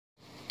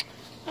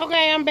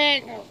Okay, I'm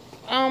back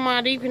on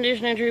my deep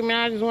conditioning treatment.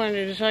 I just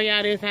wanted to show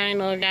y'all this. I ain't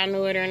know if y'all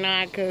knew it or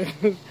not, because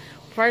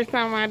first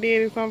time I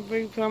did it, some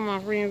of my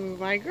friends was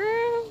like,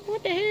 girl,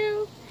 what the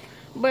hell?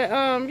 But,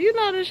 you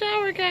know, the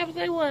shower caps,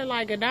 they were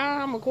like a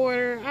dime, a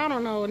quarter, I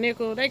don't know, a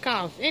nickel. They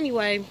cost.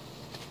 Anyway,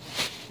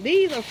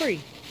 these are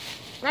free.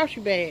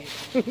 Grocery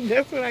bags.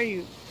 That's what I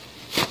use.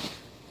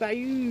 So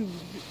you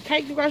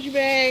take the grocery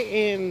bag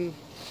and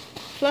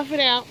fluff it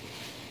out.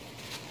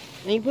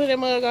 And you put that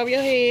mug over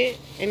your head,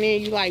 and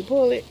then you like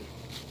pull it.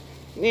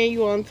 And then you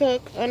untuck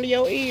under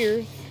your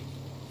ears.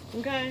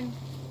 Okay?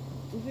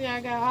 You see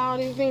I got all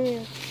this in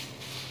here.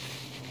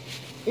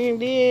 And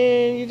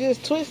then you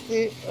just twist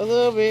it a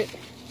little bit.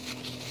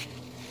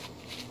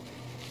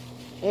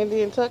 And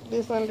then tuck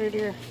this under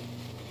there.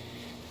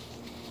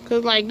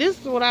 Cause like this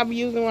is what I be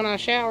using when I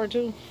shower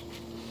too.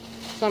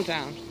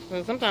 Sometimes.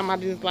 So sometimes I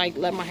just like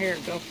let my hair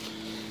go.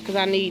 Cause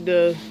I need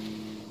the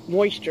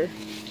moisture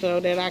so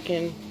that I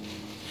can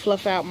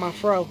fluff out my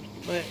fro.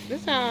 But this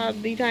is how I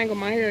detangle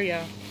my hair,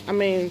 y'all. I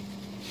mean,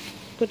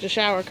 put the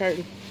shower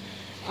curtain.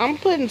 I'm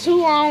putting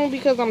 2 on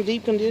because I'm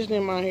deep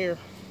conditioning my hair.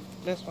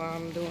 That's why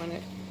I'm doing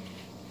it.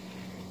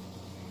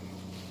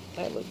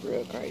 That looks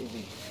real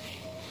crazy.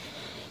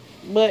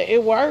 But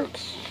it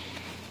works.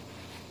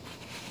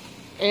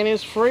 And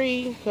it's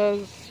free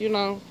because, you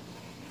know,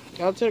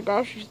 go to the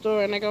grocery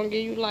store and they're going to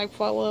give you like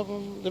 4 of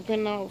them,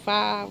 depending on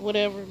 5,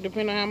 whatever,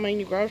 depending on how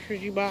many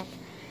groceries you buy.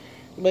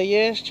 But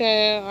yes,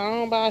 child, I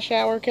don't buy a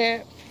shower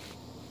cap.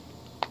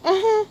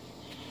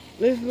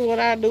 This is what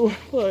I do.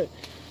 Put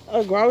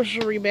a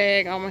grocery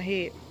bag on my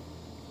head.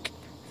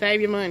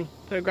 Save your money.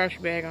 Put a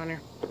grocery bag on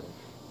there.